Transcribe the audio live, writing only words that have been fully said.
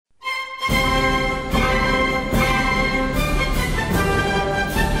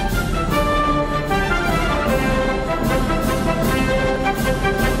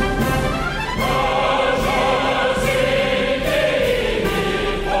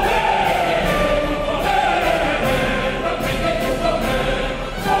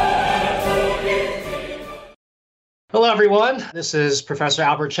Hello, everyone. This is Professor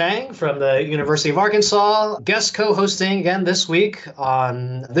Albert Chang from the University of Arkansas, guest co-hosting again this week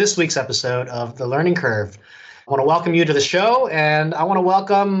on this week's episode of The Learning Curve. I want to welcome you to the show, and I want to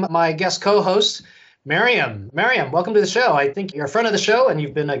welcome my guest co-host, Miriam. Miriam, welcome to the show. I think you're a friend of the show, and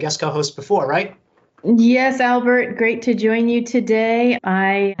you've been a guest co-host before, right? Yes, Albert. Great to join you today.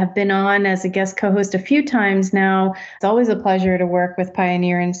 I have been on as a guest co-host a few times now. It's always a pleasure to work with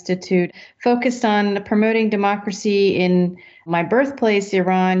Pioneer Institute, focused on promoting democracy in my birthplace,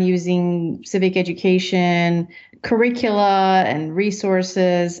 Iran, using civic education, curricula, and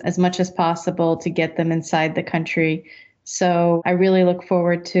resources as much as possible to get them inside the country. So I really look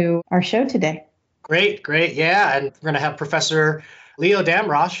forward to our show today. Great. Yeah, and we're going to have Professor Leo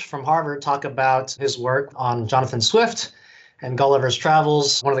Damrosch from Harvard talk about his work on Jonathan Swift and Gulliver's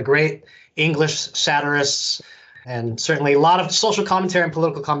Travels, one of the great English satirists, and certainly a lot of social commentary and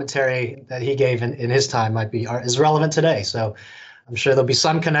political commentary that he gave in his time is relevant today. So I'm sure there'll be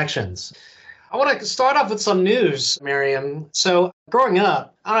some connections. I want to start off with some news, Miriam. So growing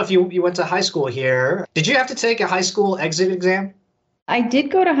up, I don't know if you went to high school here. Did you have to take a high school exit exam? I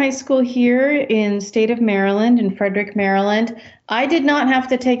did go to high school here in state of Maryland, in Frederick, Maryland. I did not have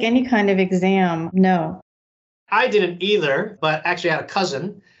to take any kind of exam, no. I didn't either, but actually I had a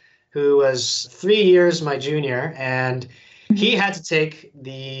cousin who was 3 years my junior, and he had to take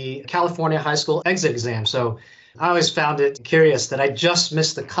the California high school exit exam. So I always found it curious that I just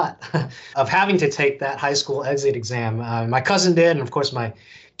missed the cut of having to take that high school exit exam. My cousin did, and of course my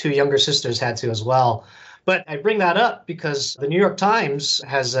two younger sisters had to as well. But I bring that up because the New York Times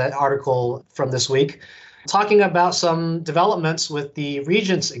has an article from this week talking about some developments with the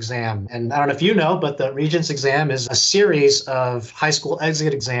Regents exam. And I don't know if you know, but the Regents exam is a series of high school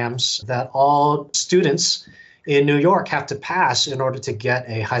exit exams that all students in New York have to pass in order to get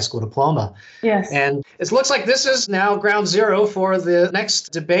a high school diploma. Yes. And it looks like this is now ground zero for the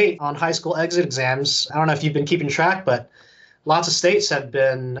next debate on high school exit exams. I don't know if you've been keeping track, but lots of states have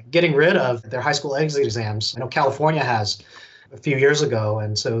been getting rid of their high school exit exams. I know California has a few years ago.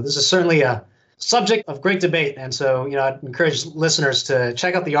 And so this is certainly a subject of great debate. And so, I'd encourage listeners to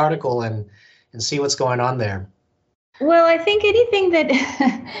check out the article and see what's going on there. Well, I think anything that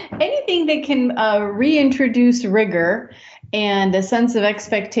can reintroduce rigor and a sense of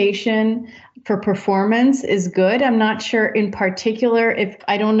expectation for performance is good. I'm not sure in particular if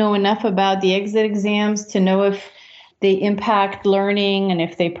I don't know enough about the exit exams to know if they impact learning and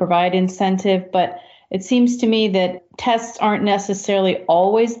if they provide incentive, but it seems to me that tests aren't necessarily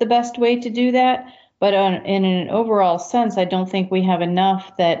always the best way to do that. But in an overall sense, I don't think we have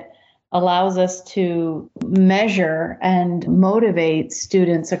enough that allows us to measure and motivate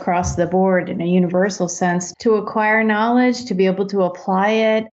students across the board in a universal sense to acquire knowledge, to be able to apply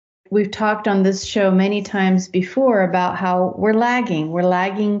it. We've talked on this show many times before about how we're lagging. We're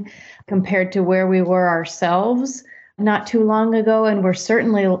lagging compared to where we were ourselves not too long ago, and we're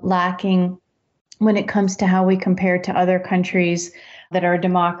certainly lacking when it comes to how we compare to other countries that are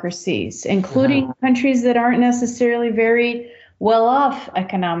democracies, including countries that aren't necessarily very well off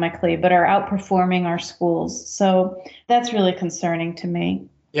economically, but are outperforming our schools. So that's really concerning to me.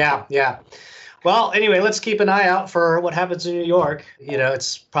 Yeah. Well, anyway, let's keep an eye out for what happens in New York.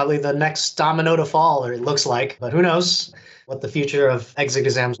 It's probably the next domino to fall, or it looks like, but who knows what the future of exit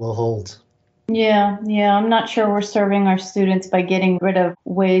exams will hold. Yeah. I'm not sure we're serving our students by getting rid of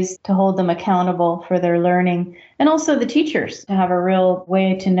ways to hold them accountable for their learning. And also the teachers to have a real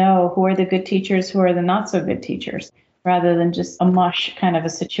way to know who are the good teachers, who are the not so good teachers, rather than just a mush kind of a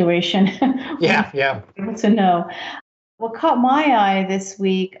situation. Yeah. To know. What caught my eye this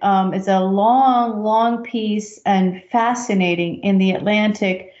week is a long piece and fascinating in The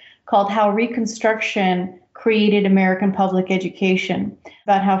Atlantic called How Reconstruction Created American Public Education,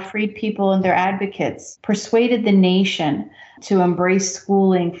 about how freed people and their advocates persuaded the nation to embrace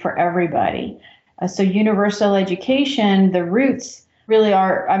schooling for everybody. So universal education, the roots really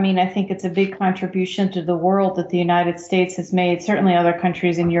are, I think it's a big contribution to the world that the United States has made. Certainly other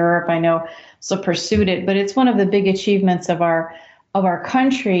countries in Europe, I know, so pursued it, but it's one of the big achievements of our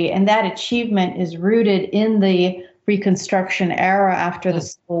country. And that achievement is rooted in the Reconstruction era after the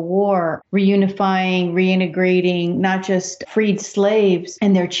Civil War, reunifying, reintegrating not just freed slaves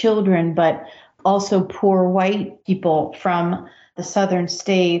and their children, but also poor white people from the southern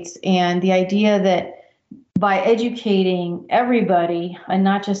states. And the idea that by educating everybody and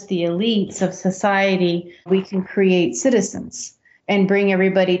not just the elites of society, we can create citizens and bring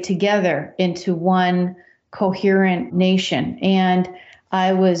everybody together into one coherent nation. And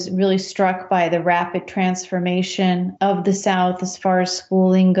I was really struck by the rapid transformation of the South as far as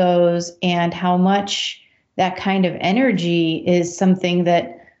schooling goes and how much that kind of energy is something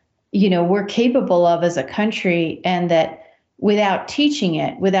that, we're capable of as a country, and that without teaching,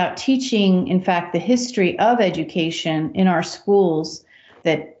 in fact, the history of education in our schools,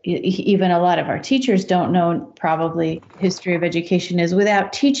 that even a lot of our teachers don't know probably history of education is,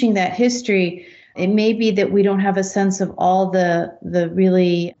 without teaching that history, it may be that we don't have a sense of all the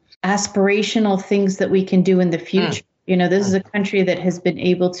really aspirational things that we can do in the future. This is a country that has been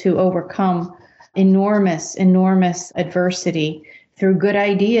able to overcome enormous adversity through good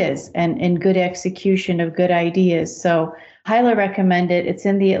ideas and good execution of good ideas. So highly recommend it. It's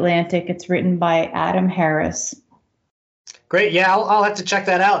in The Atlantic. It's written by Adam Harris. Great. Yeah, I'll have to check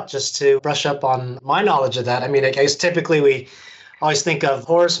that out just to brush up on my knowledge of that. I mean, I guess typically we always think of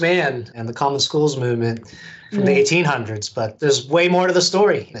Horace Mann and the Common Schools movement from the 1800s, but there's way more to the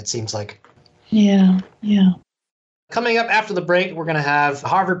story, it seems like. Yeah. Coming up after the break, we're going to have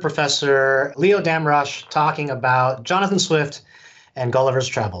Harvard professor Leo Damrosch talking about Jonathan Swift and Gulliver's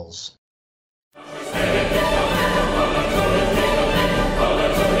Travels.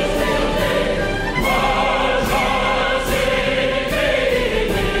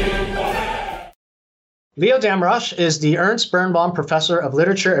 Leo Damrosch is the Ernst Birnbaum Professor of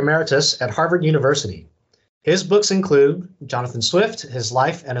Literature Emeritus at Harvard University. His books include Jonathan Swift, His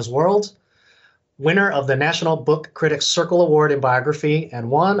Life and His World, winner of the National Book Critics Circle Award in Biography,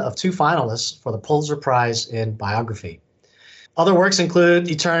 and one of 2 finalists for the Pulitzer Prize in Biography. Other works include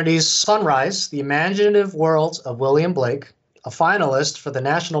Eternity's Sunrise, The Imaginative World of William Blake, a finalist for the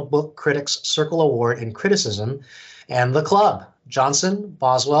National Book Critics Circle Award in Criticism, and The Club, Johnson,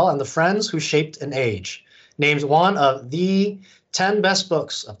 Boswell, and the Friends Who Shaped an Age, named one of the 10 best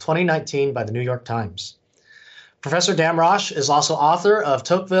books of 2019 by the New York Times. Professor Damrosch is also author of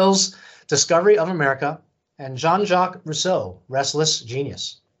Tocqueville's Discovery of America and Jean-Jacques Rousseau, Restless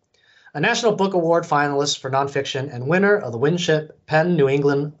Genius. A National Book Award finalist for nonfiction and winner of the Winship Penn New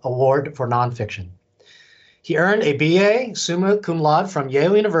England Award for Nonfiction. He earned a BA summa cum laude from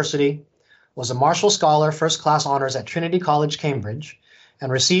Yale University, was a Marshall Scholar First Class Honors at Trinity College, Cambridge,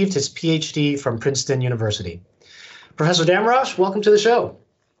 and received his PhD from Princeton University. Professor Damrosch, welcome to the show.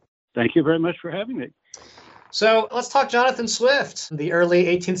 Thank you very much for having me. So let's talk Jonathan Swift, the early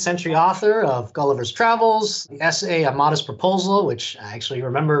 18th century author of Gulliver's Travels, the essay A Modest Proposal, which I actually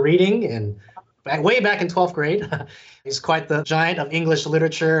remember reading way back in 12th grade. He's quite the giant of English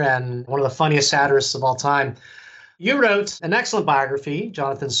literature and one of the funniest satirists of all time. You wrote an excellent biography,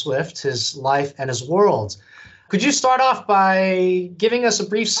 Jonathan Swift, His Life and His World. Could you start off by giving us a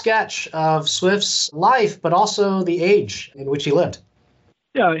brief sketch of Swift's life, but also the age in which he lived?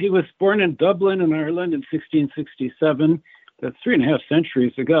 Yeah, he was born in Dublin in Ireland in 1667. That's 3.5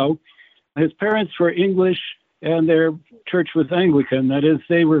 centuries ago. His parents were English and their church was Anglican. That is,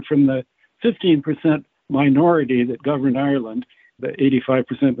 they were from the 15% minority that governed Ireland. The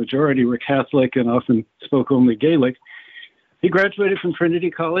 85% majority were Catholic and often spoke only Gaelic. He graduated from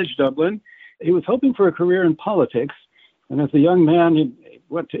Trinity College, Dublin. He was hoping for a career in politics. And as a young man, he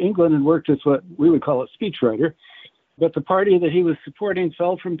went to England and worked as what we would call a speechwriter. But the party that he was supporting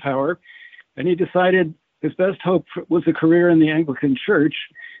fell from power, and he decided his best hope was a career in the Anglican Church,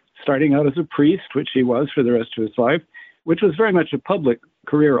 starting out as a priest, which he was for the rest of his life, which was very much a public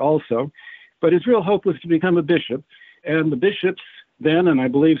career also. But his real hope was to become a bishop. And the bishops then, and I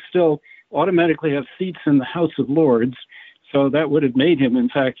believe still, automatically have seats in the House of Lords. So that would have made him, in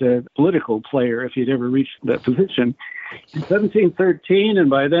fact, a political player if he'd ever reached that position. In 1713,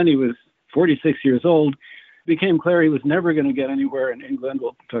 and by then he was 46 years old, became clear he was never going to get anywhere in England.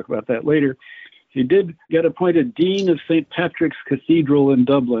 We'll talk about that later. He did get appointed Dean of St. Patrick's Cathedral in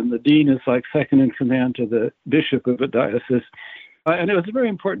Dublin. The Dean is like second in command to the Bishop of a diocese. And it was a very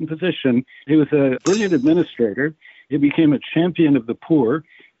important position. He was a brilliant administrator. He became a champion of the poor.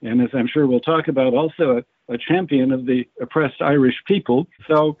 And as I'm sure we'll talk about, also a champion of the oppressed Irish people.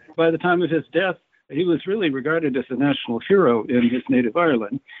 So by the time of his death, he was really regarded as a national hero in his native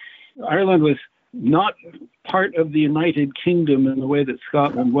Ireland. Ireland was not part of the United Kingdom in the way that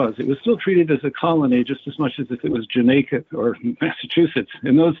Scotland was. It was still treated as a colony just as much as if it was Jamaica or Massachusetts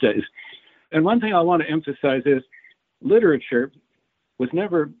in those days. And one thing I want to emphasize is literature was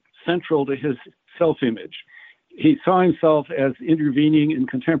never central to his self-image. He saw himself as intervening in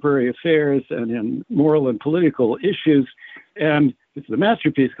contemporary affairs and in moral and political issues. And the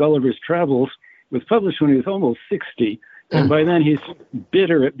masterpiece, Gulliver's Travels, was published when he was almost 60. And by then he's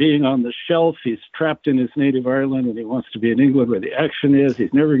bitter at being on the shelf. He's trapped in his native Ireland and he wants to be in England where the action is.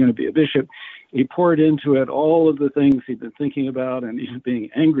 He's never going to be a bishop. He poured into it all of the things he'd been thinking about and even being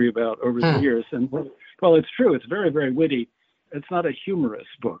angry about over the years. And well, it's true. It's very, very witty. It's not a humorous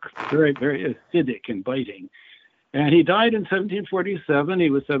book. Very, very acidic and biting. And he died in 1747. He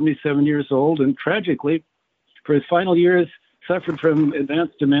was 77 years old, and tragically, for his final years, suffered from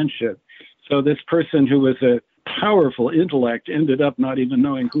advanced dementia. So this person who was a powerful intellect ended up not even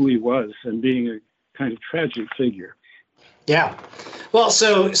knowing who he was and being a kind of tragic figure. Yeah. Well,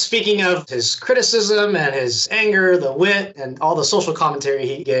 so speaking of his criticism and his anger, the wit, and all the social commentary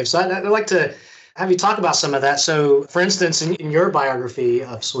he gave, so I'd like to have you talk about some of that. So, for instance, in your biography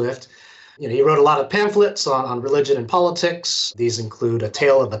of Swift, he wrote a lot of pamphlets on religion and politics. These include A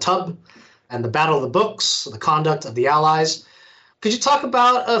Tale of a Tub and The Battle of the Books, The Conduct of the Allies. Could you talk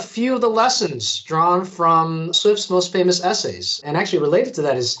about a few of the lessons drawn from Swift's most famous essays? And actually related to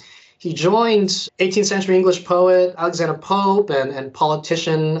that is he joined 18th century English poet Alexander Pope and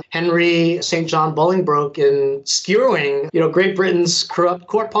politician Henry St. John Bolingbroke in skewering, Great Britain's corrupt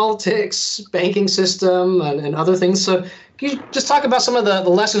court politics, banking system, and other things. So can you just talk about some of the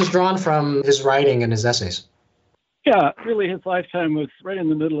lessons drawn from his writing and his essays? Yeah, really his lifetime was right in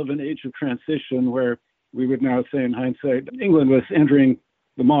the middle of an age of transition where we would now say in hindsight, England was entering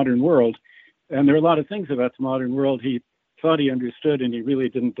the modern world. And there are a lot of things about the modern world he thought he understood and he really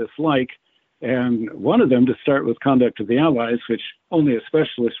didn't dislike. And one of them, to start with, Conduct of the Allies, which only a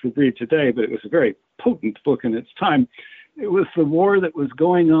specialist would read today, but it was a very potent book in its time. It was the war that was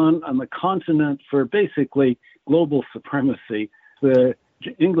going on the continent for basically global supremacy. The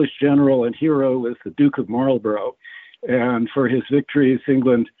English general and hero was the Duke of Marlborough. And for his victories,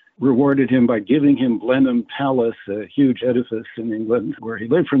 England rewarded him by giving him Blenheim Palace, a huge edifice in England where he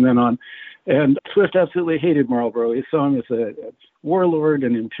lived from then on. And Swift absolutely hated Marlborough. He saw him as a warlord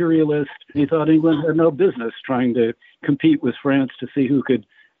and imperialist. He thought England had no business trying to compete with France to see who could,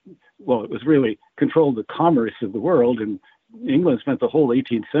 well, it was really control the commerce of the world. And England spent the whole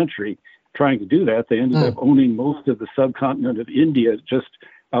 18th century trying to do that. They ended up owning most of the subcontinent of India just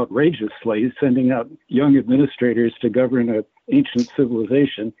outrageously, sending out young administrators to govern an ancient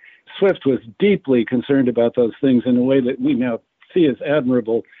civilization. Swift was deeply concerned about those things in a way that we now see as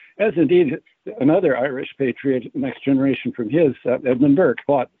admirable, as indeed another Irish patriot, next generation from his, Edmund Burke,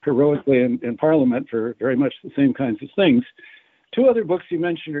 fought heroically in Parliament for very much the same kinds of things. Two other books you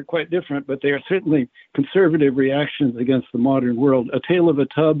mentioned are quite different, but they are certainly conservative reactions against the modern world. A Tale of a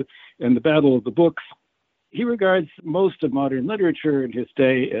Tub and The Battle of the Books. He regards most of modern literature in his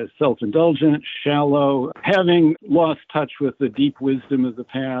day as self-indulgent, shallow, having lost touch with the deep wisdom of the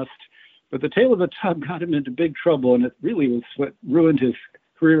past. But The Tale of a Tub got him into big trouble, and it really was what ruined his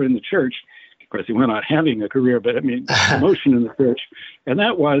career in the church. Of course, he went on having a career, but promotion in the church. And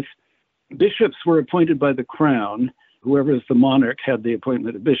that was bishops were appointed by the crown. Whoever is the monarch had the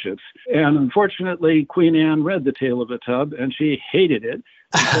appointment of bishops. And unfortunately, Queen Anne read The Tale of a Tub, and she hated it.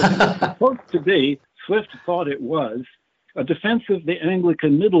 Because it was supposed to be, Swift thought it was, a defense of the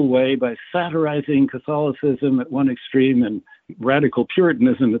Anglican middle way by satirizing Catholicism at one extreme and radical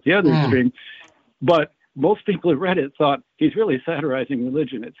Puritanism at the other extreme. But most people who read it thought he's really satirizing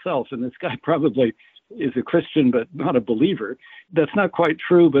religion itself, and this guy probably is a Christian but not a believer. That's not quite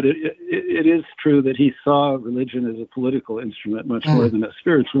true, but it is true that he saw religion as a political instrument much more than a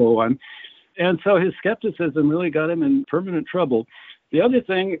spiritual one. And so his skepticism really got him in permanent trouble. The other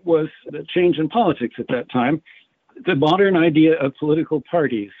thing was the change in politics at that time. The modern idea of political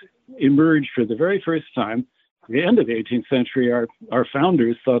parties emerged for the very first time. At the end of the 18th century, our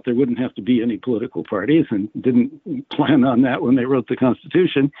founders thought there wouldn't have to be any political parties and didn't plan on that when they wrote the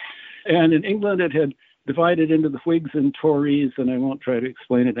Constitution. And in England, it had divided into the Whigs and Tories, and I won't try to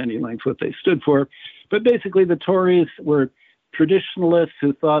explain at any length what they stood for. But basically, the Tories were traditionalists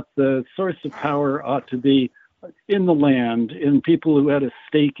who thought the source of power ought to be in the land, in people who had a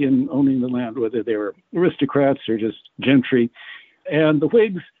stake in owning the land, whether they were aristocrats or just gentry. And the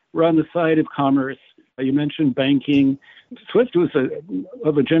Whigs were on the side of commerce. You mentioned banking. Swift was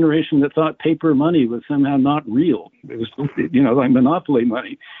of a generation that thought paper money was somehow not real. It was, like monopoly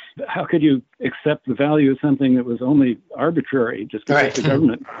money. How could you accept the value of something that was only arbitrary just because the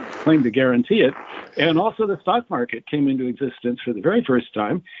government claimed to guarantee it? And also the stock market came into existence for the very first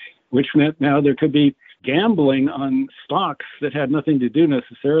time, which meant now there could be gambling on stocks that had nothing to do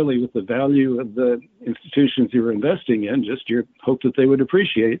necessarily with the value of the institutions you were investing in, just your hope that they would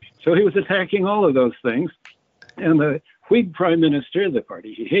appreciate. So he was attacking all of those things. And the Whig prime minister, the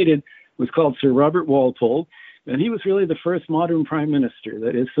party he hated, was called Sir Robert Walpole. And he was really the first modern prime minister.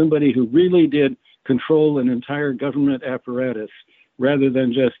 That is, somebody who really did control an entire government apparatus rather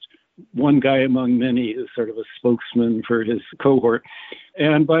than just one guy among many as sort of a spokesman for his cohort.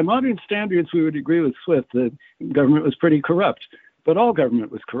 And by modern standards, we would agree with Swift that government was pretty corrupt. But all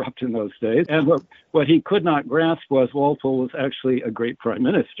government was corrupt in those days. And what he could not grasp was Walpole was actually a great prime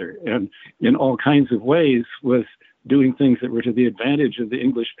minister, and in all kinds of ways was doing things that were to the advantage of the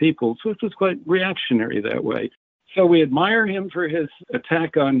English people, which was quite reactionary that way. So we admire him for his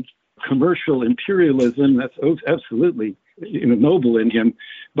attack on commercial imperialism. That's absolutely noble in him.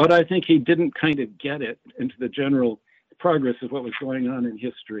 But I think he didn't kind of get it into the general progress of what was going on in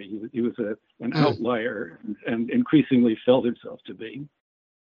history. He was an outlier and increasingly felt himself to be.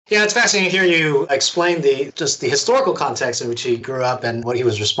 Yeah, it's fascinating to hear you explain the historical context in which he grew up and what he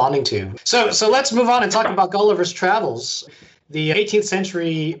was responding to. So let's move on and talk about Gulliver's Travels. The 18th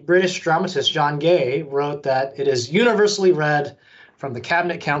century British dramatist John Gay wrote that it is universally read from the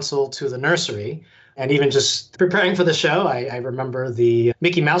Cabinet Council to the nursery. And even just preparing for the show, I remember the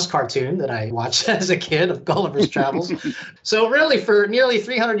Mickey Mouse cartoon that I watched as a kid of Gulliver's Travels. So really, for nearly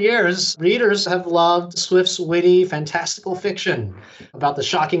 300 years, readers have loved Swift's witty, fantastical fiction about the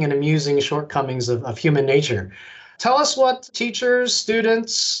shocking and amusing shortcomings of human nature. Tell us what teachers,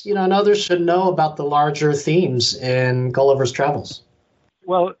 students, and others should know about the larger themes in Gulliver's Travels.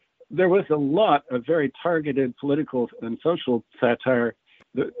 Well, there was a lot of very targeted political and social satire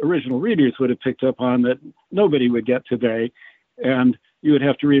the original readers would have picked up on that nobody would get today. And you would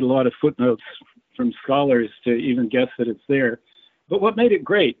have to read a lot of footnotes from scholars to even guess that it's there. But what made it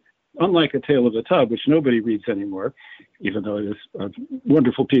great, unlike A Tale of a Tub, which nobody reads anymore, even though it is a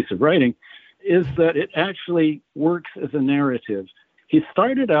wonderful piece of writing, is that it actually works as a narrative. He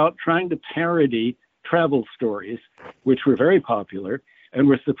started out trying to parody travel stories, which were very popular and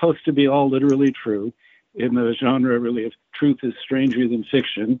were supposed to be all literally true, in the genre really of truth is stranger than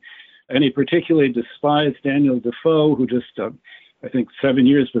fiction. And he particularly despised Daniel Defoe, who just, I think 7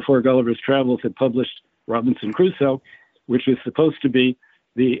 years before Gulliver's Travels had published Robinson Crusoe, which was supposed to be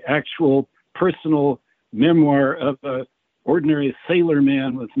the actual personal memoir of an ordinary sailor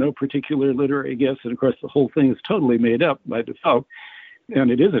man with no particular literary gifts. And of course, the whole thing is totally made up by Defoe.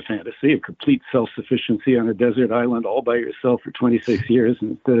 And it is a fantasy of complete self-sufficiency on a desert island all by yourself for 26 years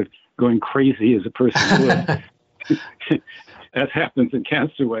instead of going crazy as a person would. As happens in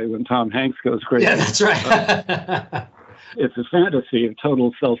Castaway when Tom Hanks goes crazy. Yeah, that's right. It's a fantasy of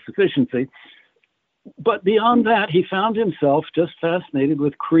total self-sufficiency. But beyond that, he found himself just fascinated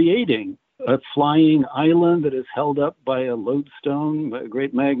with creating a flying island that is held up by a lodestone, a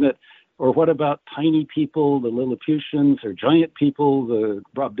great magnet. Or what about tiny people, the Lilliputians, or giant people, the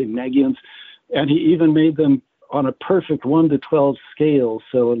Brobdingnagians? And he even made them on a perfect 1 to 12 scale.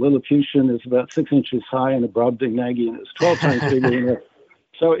 So a Lilliputian is about 6 inches high and a Brobdingnagian is 12 times bigger than that.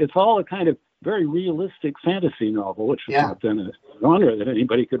 So it's all a kind of very realistic fantasy novel, which was not then a genre that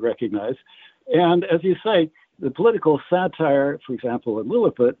anybody could recognize. And as you say, the political satire, for example, in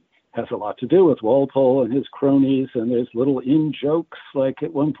Lilliput, has a lot to do with Walpole and his cronies, and there's little in-jokes, like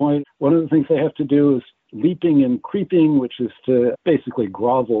at one point, one of the things they have to do is leaping and creeping, which is to basically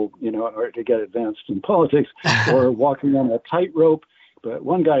grovel, in order to get advanced in politics, or walking on a tightrope. But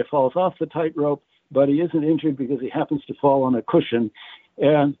one guy falls off the tightrope, but he isn't injured because he happens to fall on a cushion.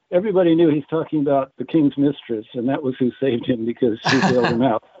 And everybody knew he's talking about the king's mistress, and that was who saved him because she bailed him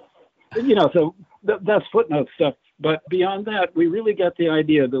out. So that's footnote stuff. But beyond that, we really get the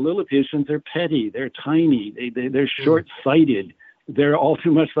idea. The Lilliputians are petty. They're tiny. They're short-sighted. They're all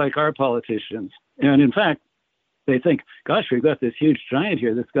too much like our politicians. And in fact, they think, gosh, we've got this huge giant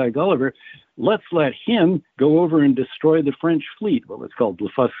here, this guy Gulliver. Let's let him go over and destroy the French fleet. Well, it's called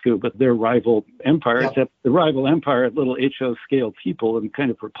Blefuscu, but their rival empire, except the rival empire, little HO scale people, and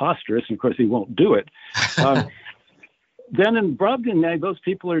kind of preposterous. And of course, he won't do it. Then in Brobdingnag, those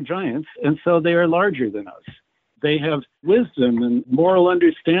people are giants, and so they are larger than us. They have wisdom and moral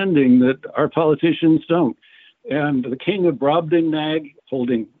understanding that our politicians don't. And the king of Brobdingnag,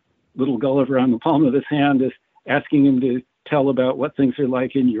 holding little Gulliver on the palm of his hand, is asking him to tell about what things are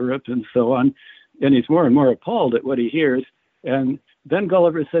like in Europe and so on. And he's more and more appalled at what he hears. And then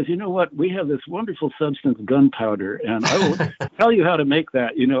Gulliver says, you know what, we have this wonderful substance, gunpowder, and I will tell you how to make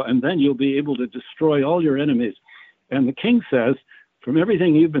that, and then you'll be able to destroy all your enemies. And the king says, from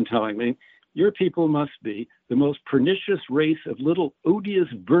everything you've been telling me, your people must be the most pernicious race of little odious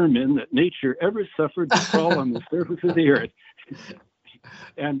vermin that nature ever suffered to crawl on the surface of the earth.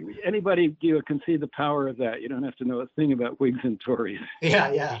 And anybody can see the power of that. You don't have to know a thing about Whigs and Tories.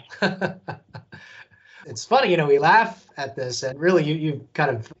 Yeah. It's funny, we laugh at this, and really you kind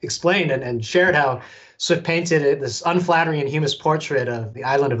of explained and shared how Swift painted this unflattering and humorous portrait of the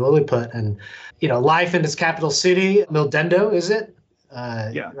island of Lilliput and, life in its capital city, Mildendo, is it?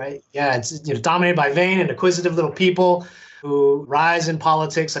 Right. Yeah. It's dominated by vain and acquisitive little people who rise in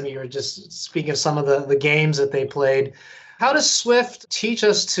politics. I mean, you were just speaking of some of the games that they played. How does Swift teach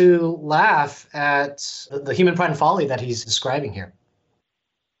us to laugh at the human pride and folly that he's describing here?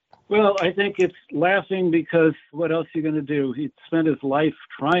 Well, I think it's laughing because what else are you going to do? He spent his life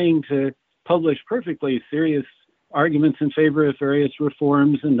trying to publish perfectly serious arguments in favor of various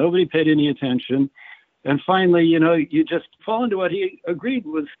reforms, and nobody paid any attention. And finally, you just fall into what he agreed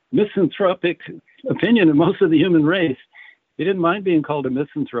was misanthropic opinion of most of the human race. He didn't mind being called a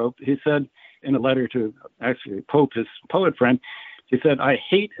misanthrope. He said in a letter to actually Pope, his poet friend, he said, "I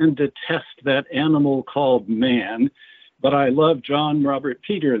hate and detest that animal called man, but I love John, Robert,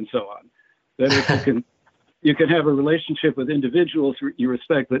 Peter, and so on." That is, you can have a relationship with individuals you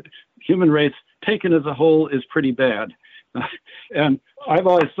respect, but human race taken as a whole is pretty bad. And I've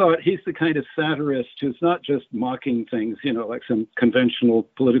always thought he's the kind of satirist who's not just mocking things, like some conventional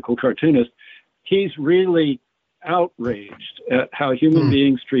political cartoonist. He's really outraged at how human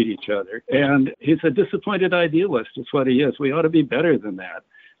beings treat each other. And he's a disappointed idealist, is what he is. We ought to be better than that.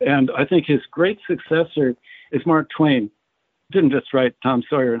 And I think his great successor is Mark Twain. Didn't just write Tom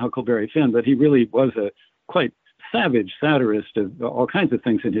Sawyer and Huckleberry Finn, but he really was a quite savage satirist of all kinds of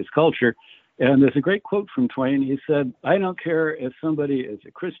things in his culture. And there's a great quote from Twain. He said, "I don't care if somebody is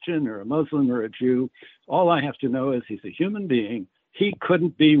a Christian or a Muslim or a Jew. All I have to know is he's a human being. He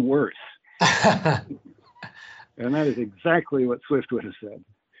couldn't be worse." And that is exactly what Swift would have said.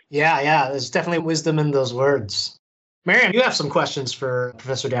 Yeah. There's definitely wisdom in those words. Miriam, you have some questions for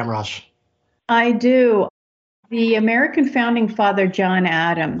Professor Damrosch. I do. The American founding father, John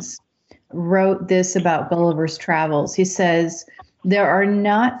Adams, wrote this about Gulliver's Travels. He says, "There are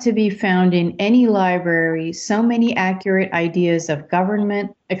not to be found in any library so many accurate ideas of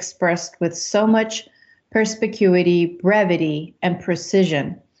government expressed with so much perspicuity, brevity, and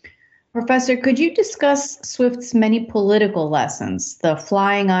precision." Professor, could you discuss Swift's many political lessons, the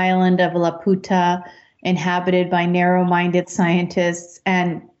flying island of Laputa, inhabited by narrow-minded scientists,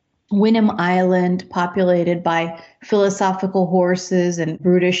 and Wynnum Island, populated by philosophical horses and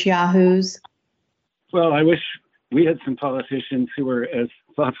brutish yahoos? Well, I wish we had some politicians who were as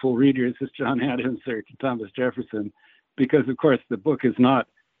thoughtful readers as John Adams or Thomas Jefferson, because, of course, the book is not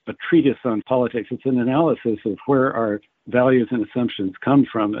a treatise on politics. It's an analysis of where our values and assumptions come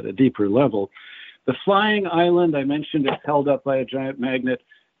from at a deeper level. The flying island, I mentioned, is held up by a giant magnet.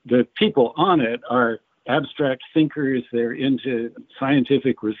 The people on it are abstract thinkers. They're into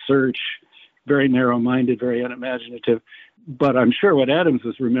scientific research, very narrow-minded, very unimaginative. But I'm sure what Adams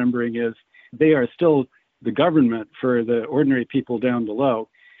was remembering is they are still the government for the ordinary people down below.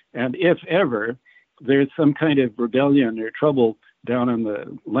 And if ever there's some kind of rebellion or trouble down on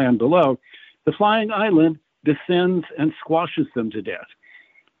the land below, the flying island descends and squashes them to death.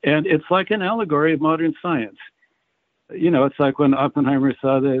 And it's like an allegory of modern science. It's like when Oppenheimer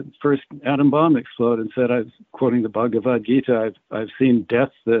saw the first atom bomb explode and said, I was quoting the Bhagavad Gita, I've seen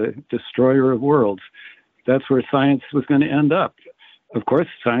death, the destroyer of worlds. That's where science was going to end up. Of course,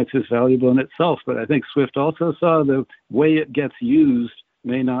 science is valuable in itself, but I think Swift also saw the way it gets used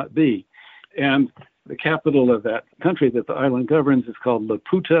may not be. And the capital of that country that the island governs is called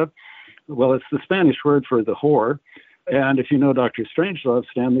Laputa. Well, it's the Spanish word for the whore. And if you know Dr. Strangelove,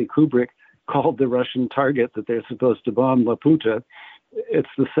 Stanley Kubrick called the Russian target that they're supposed to bomb Laputa. It's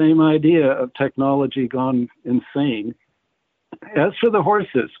the same idea of technology gone insane. As for the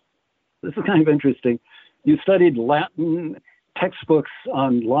horses, this is kind of interesting. You studied Latin textbooks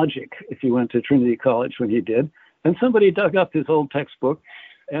on logic if you went to Trinity College when he did. And somebody dug up his old textbook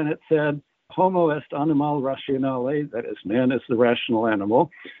and it said, Homo est animal rationale, that is, man is the rational animal.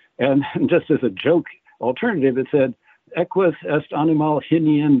 And just as a joke alternative, it said, equus est animal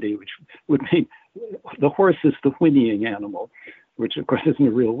hinniendi, which would mean the horse is the whinnying animal, which of course isn't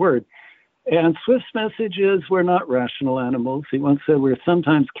a real word. And Swift's message is we're not rational animals. He once said we're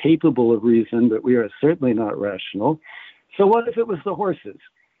sometimes capable of reason, but we are certainly not rational. So what if it was the horses?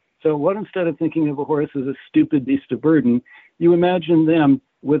 So what, instead of thinking of a horse as a stupid beast of burden, you imagine them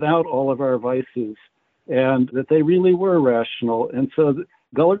without all of our vices and that they really were rational. And so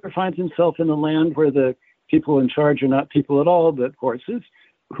Gulliver finds himself in a land where the people in charge are not people at all, but horses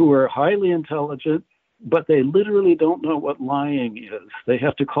who are highly intelligent, but they literally don't know what lying is. They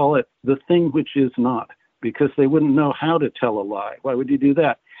have to call it the thing which is not, because they wouldn't know how to tell a lie. Why would you do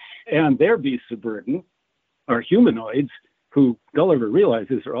that? And their beasts of burden are humanoids who Gulliver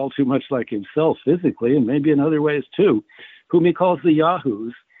realizes are all too much like himself physically, and maybe in other ways too, whom he calls the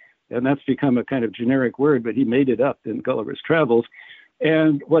Yahoos. And that's become a kind of generic word, but he made it up in Gulliver's Travels.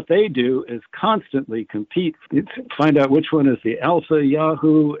 And what they do is constantly compete, find out which one is the alpha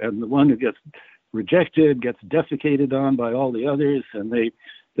Yahoo, and the one who gets rejected, gets defecated on by all the others. And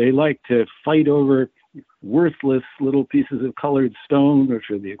they like to fight over worthless little pieces of colored stone, which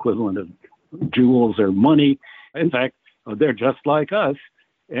are the equivalent of jewels or money. In fact, they're just like us.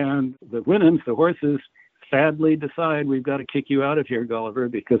 And the Winans, the horses, sadly decide, we've got to kick you out of here, Gulliver,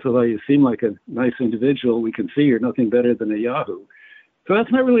 because although you seem like a nice individual, we can see you're nothing better than a Yahoo. So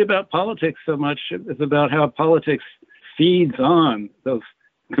that's not really about politics so much. It's about how politics feeds on those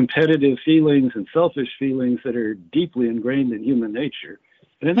competitive feelings and selfish feelings that are deeply ingrained in human nature.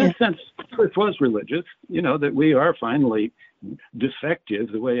 And in that sense, it was religious, that we are finally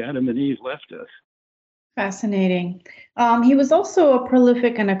defective the way Adam and Eve left us. Fascinating. He was also a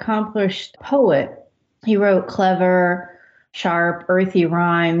prolific and accomplished poet. He wrote clever, sharp, earthy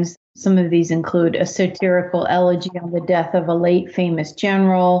rhymes. Some of these include a satirical elegy on the death of a late famous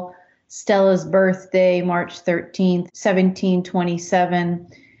general, Stella's birthday, March 13th, 1727,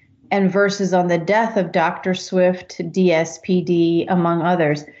 and verses on the death of Dr. Swift, DSPD, among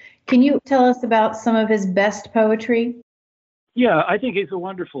others. Can you tell us about some of his best poetry? Yeah, I think he's a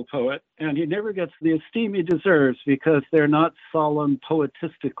wonderful poet, and he never gets the esteem he deserves because they're not solemn,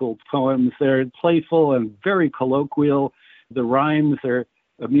 poetistical poems. They're playful and very colloquial. The rhymes are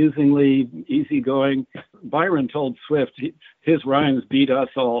amusingly easygoing. Byron told Swift his rhymes beat us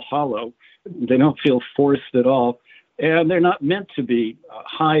all hollow. They don't feel forced at all. And they're not meant to be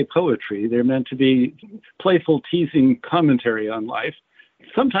high poetry. They're meant to be playful, teasing commentary on life.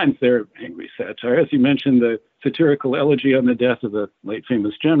 Sometimes they're angry satire. As you mentioned, the satirical elegy on the death of a late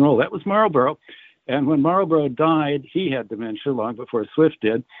famous general, that was Marlborough. And when Marlborough died, he had dementia long before Swift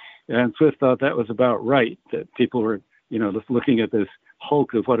did. And Swift thought that was about right, that people were, looking at this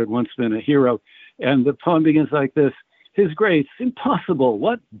hulk of what had once been a hero. And the poem begins like this: His grace, impossible,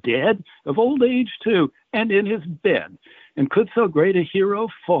 what, dead? Of old age too, and in his bed. And could so great a hero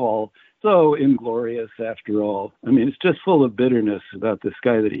fall, though inglorious after all? I mean, it's just full of bitterness about this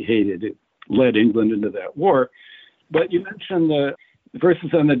guy that he hated. It led England into that war. But you mentioned the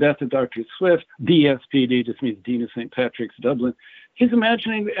verses on the death of Dr. Swift. DSPD just means Dean of St. Patrick's, Dublin. He's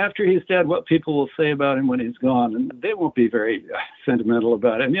imagining after he's dead what people will say about him when he's gone, and they won't be very sentimental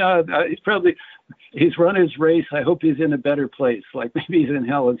about him. Yeah, he's run his race. I hope he's in a better place, like maybe he's in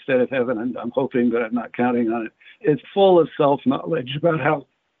hell instead of heaven. I'm hoping, but I'm not counting on it. It's full of self-knowledge about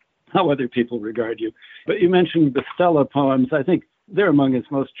how other people regard you. But you mentioned the Stella poems. I think they're among his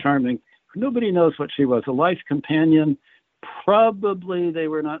most charming. Nobody knows what she was, a life companion. Probably they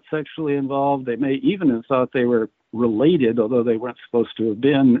were not sexually involved. They may even have thought they were related, although they weren't supposed to have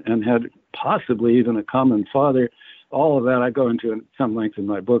been, and had possibly even a common father. All of that I go into at some length in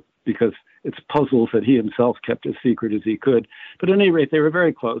my book because it's puzzles that he himself kept as secret as he could. But at any rate, they were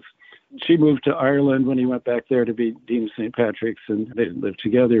very close. She moved to Ireland when he went back there to be Dean of St. Patrick's, and they didn't live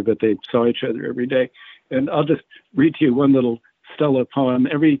together, but they saw each other every day. And I'll just read to you one little Stella poem.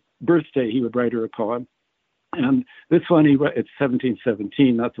 Every birthday, he would write her a poem. And this one, it's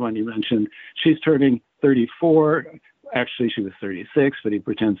 1717, not the one you mentioned. She's turning 34. Actually, she was 36, but he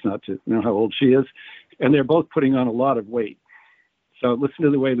pretends not to know how old she is. And they're both putting on a lot of weight. So listen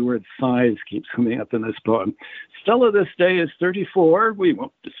to the way the word size keeps coming up in this poem. Stella this day is 34. We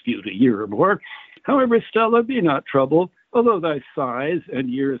won't dispute a year or more. However, Stella, be not troubled, although thy size and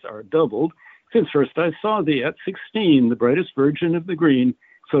years are doubled. Since first I saw thee at 16, the brightest virgin of the green,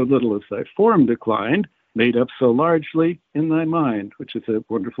 so little as thy form declined, made up so largely in thy mind, which is a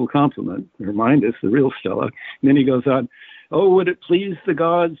wonderful compliment. Her mind is the real Stella. And then he goes on, oh, would it please the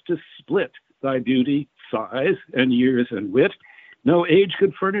gods to split thy beauty, size, and years and wit? No age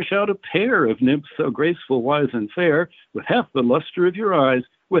could furnish out a pair of nymphs so graceful, wise, and fair, with half the luster of your eyes,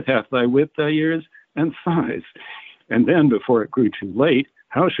 with half thy wit, thy years, and size. And then, before it grew too late,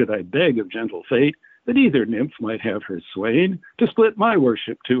 how should I beg of gentle fate that either nymph might have her swain to split my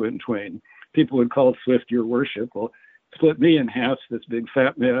worship two in twain? People would call Swift your worship. Well, split me in half, this big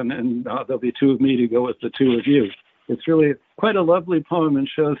fat man, and there'll be two of me to go with the two of you. It's really quite a lovely poem and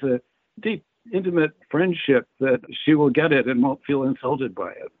shows a deep, intimate friendship that she will get it and won't feel insulted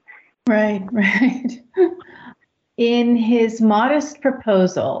by it. Right, right. In his modest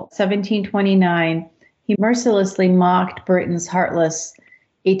proposal, 1729, he mercilessly mocked Britain's heartless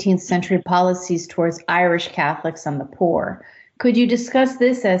 18th century policies towards Irish Catholics and the poor. Could you discuss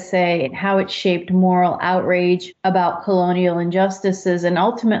this essay and how it shaped moral outrage about colonial injustices and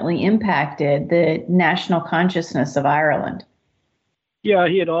ultimately impacted the national consciousness of Ireland? Yeah,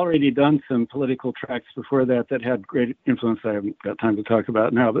 he had already done some political tracts before that had great influence I haven't got time to talk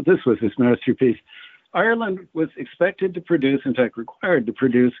about now, but this was his masterpiece. Ireland was expected to produce, in fact required to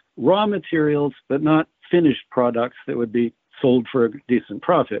produce, raw materials, but not finished products that would be sold for a decent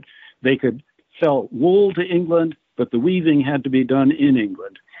profit. They could sell wool to England, but the weaving had to be done in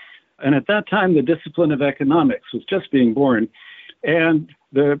England. And at that time, the discipline of economics was just being born. And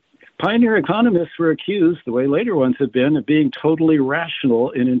the pioneer economists were accused, the way later ones have been, of being totally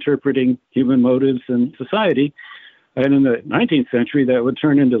rational in interpreting human motives and society. And in the 19th century, that would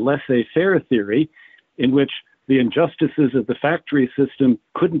turn into laissez-faire theory, in which the injustices of the factory system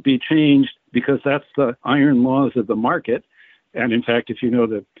couldn't be changed because that's the iron laws of the market. And in fact, if you know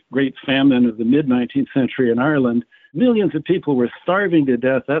the great famine of the mid-19th century in Ireland, millions of people were starving to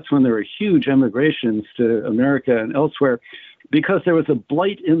death. That's when there were huge emigrations to America and elsewhere, because there was a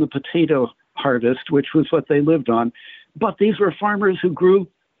blight in the potato harvest, which was what they lived on. But these were farmers who grew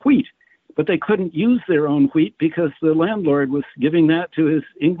wheat, but they couldn't use their own wheat because the landlord was giving that to his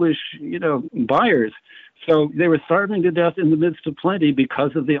English, buyers. So they were starving to death in the midst of plenty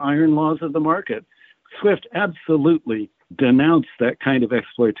because of the iron laws of the market. Swift absolutely denounced that kind of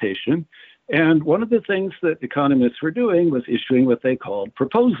exploitation. And one of the things that economists were doing was issuing what they called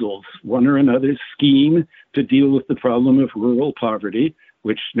proposals, one or another scheme to deal with the problem of rural poverty,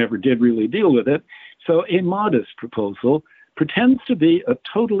 which never did really deal with it. So a modest proposal pretends to be a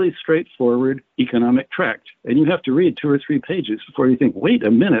totally straightforward economic tract. And you have to read 2 or 3 pages before you think, wait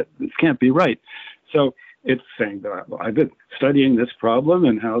a minute, this can't be right. So it's saying that I've been studying this problem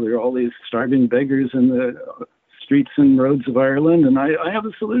and how there are all these starving beggars in the streets and roads of Ireland, and I have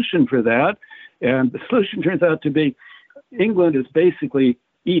a solution for that. And the solution turns out to be England is basically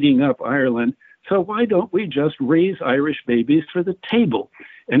eating up Ireland, so why don't we just raise Irish babies for the table?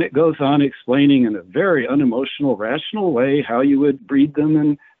 And it goes on explaining in a very unemotional, rational way how you would breed them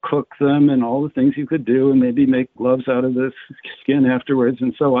and cook them and all the things you could do and maybe make gloves out of the skin afterwards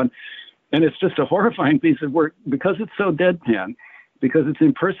and so on. And it's just a horrifying piece of work because it's so deadpan, because it's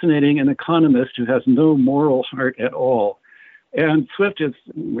impersonating an economist who has no moral heart at all. And Swift, as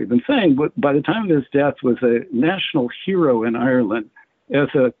we've been saying, by the time of his death, was a national hero in Ireland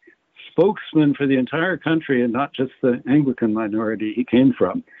as a spokesman for the entire country and not just the Anglican minority he came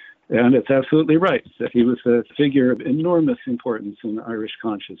from. And it's absolutely right that he was a figure of enormous importance in Irish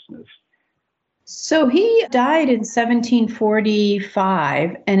consciousness. So he died in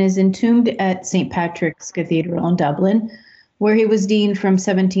 1745 and is entombed at St. Patrick's Cathedral in Dublin, where he was dean from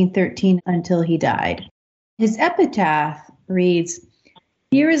 1713 until he died. His epitaph reads,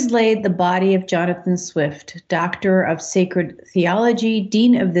 "Here is laid the body of Jonathan Swift, Doctor of Sacred Theology,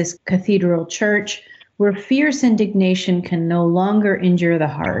 Dean of this cathedral church, where fierce indignation can no longer injure the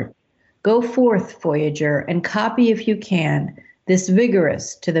heart. Go forth, voyager, and copy if you can this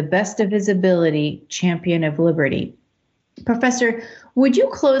vigorous, to the best of his ability, champion of liberty." Professor, would you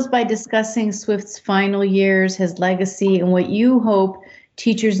close by discussing Swift's final years, his legacy, and what you hope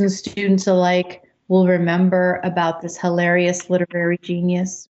teachers and students alike will remember about this hilarious literary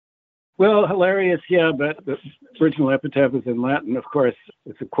genius? Well, hilarious, yeah, but the original epitaph is in Latin, of course.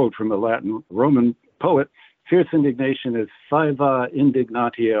 It's a quote from a Latin Roman poet. Fierce indignation is saeva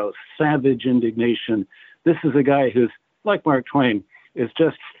indignatio, savage indignation. This is a guy who's, like Mark Twain, is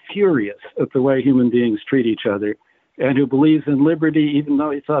just furious at the way human beings treat each other, and who believes in liberty, even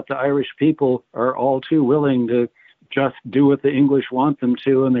though he thought the Irish people are all too willing to just do what the English want them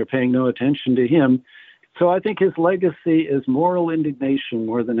to, and they're paying no attention to him. So I think his legacy is moral indignation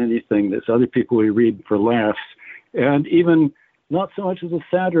more than anything. There's other people we read for laughs. And even not so much as a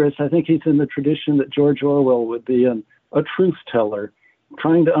satirist, I think he's in the tradition that George Orwell would be a truth teller,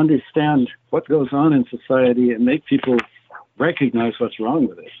 trying to understand what goes on in society and make people recognize what's wrong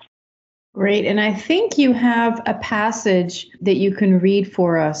with it. Great. And I think you have a passage that you can read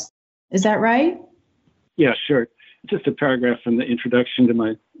for us. Is that right? Yeah, sure. Just a paragraph from the introduction to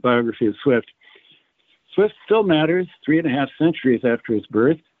my biography of Swift. Swift still matters 3.5 centuries after his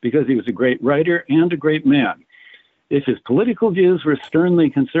birth because he was a great writer and a great man. If his political views were sternly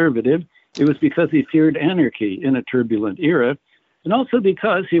conservative, it was because he feared anarchy in a turbulent era, and also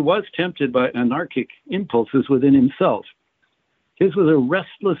because he was tempted by anarchic impulses within himself. His was a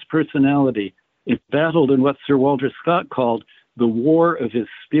restless personality, embattled in what Sir Walter Scott called the war of his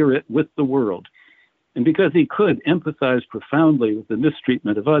spirit with the world. And because he could empathize profoundly with the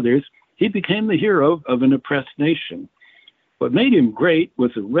mistreatment of others, he became the hero of an oppressed nation. What made him great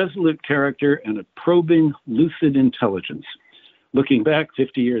was a resolute character and a probing, lucid intelligence. Looking back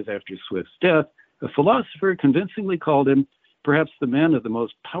 50 years after Swift's death, a philosopher convincingly called him perhaps the man of the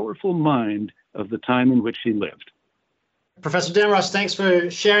most powerful mind of the time in which he lived. Professor Damrosch, thanks for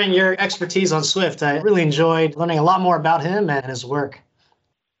sharing your expertise on Swift. I really enjoyed learning a lot more about him and his work.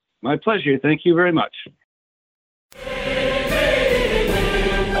 My pleasure. Thank you very much.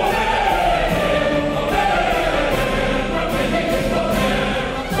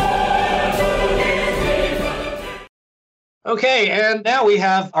 Okay. Okay, and now we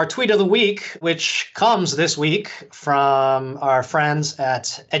have our tweet of the week, which comes this week from our friends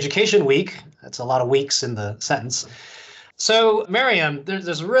at Education Week. That's a lot of weeks in the sentence. So, Miriam,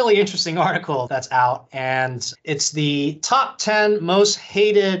 there's a really interesting article that's out, and it's the top 10 most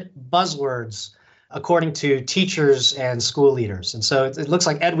hated buzzwords according to teachers and school leaders. And so it looks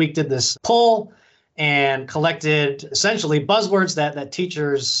like EdWeek did this poll and collected essentially buzzwords that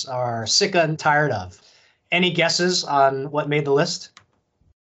teachers are sick and tired of. Any guesses on what made the list?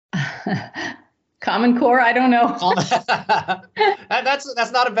 Common Core? I don't know.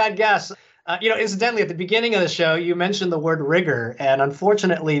 That's not a bad guess. Incidentally, at the beginning of the show, you mentioned the word rigor, and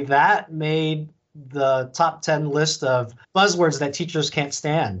unfortunately, that made the top 10 list of buzzwords that teachers can't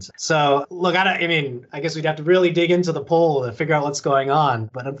stand. So, look, I guess we'd have to really dig into the poll to figure out what's going on.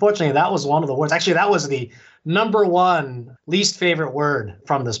 But unfortunately, that was one of the words. Actually, that was the number one least favorite word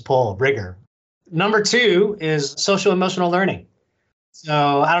from this poll, rigor. Number 2 is social emotional learning.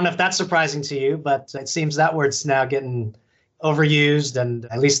 So I don't know if that's surprising to you, but it seems that word's now getting overused, and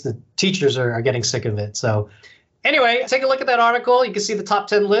at least the teachers are getting sick of it. So anyway, take a look at that article. You can see the top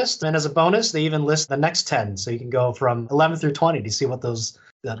 10 list. And as a bonus, they even list the next 10. So you can go from 11 through 20 to see what those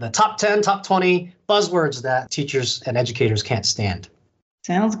the top 10, top 20 buzzwords that teachers and educators can't stand.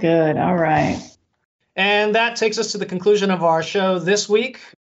 Sounds good. All right. And that takes us to the conclusion of our show this week.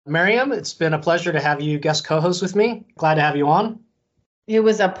 Miriam, it's been a pleasure to have you guest co-host with me. Glad to have you on. It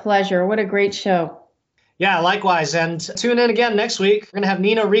was a pleasure. What a great show. Yeah, likewise. And tune in again next week. We're going to have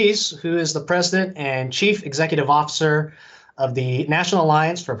Nina Rees, who is the president and chief executive officer of the National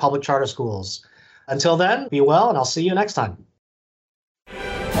Alliance for Public Charter Schools. Until then, be well, and I'll see you next time.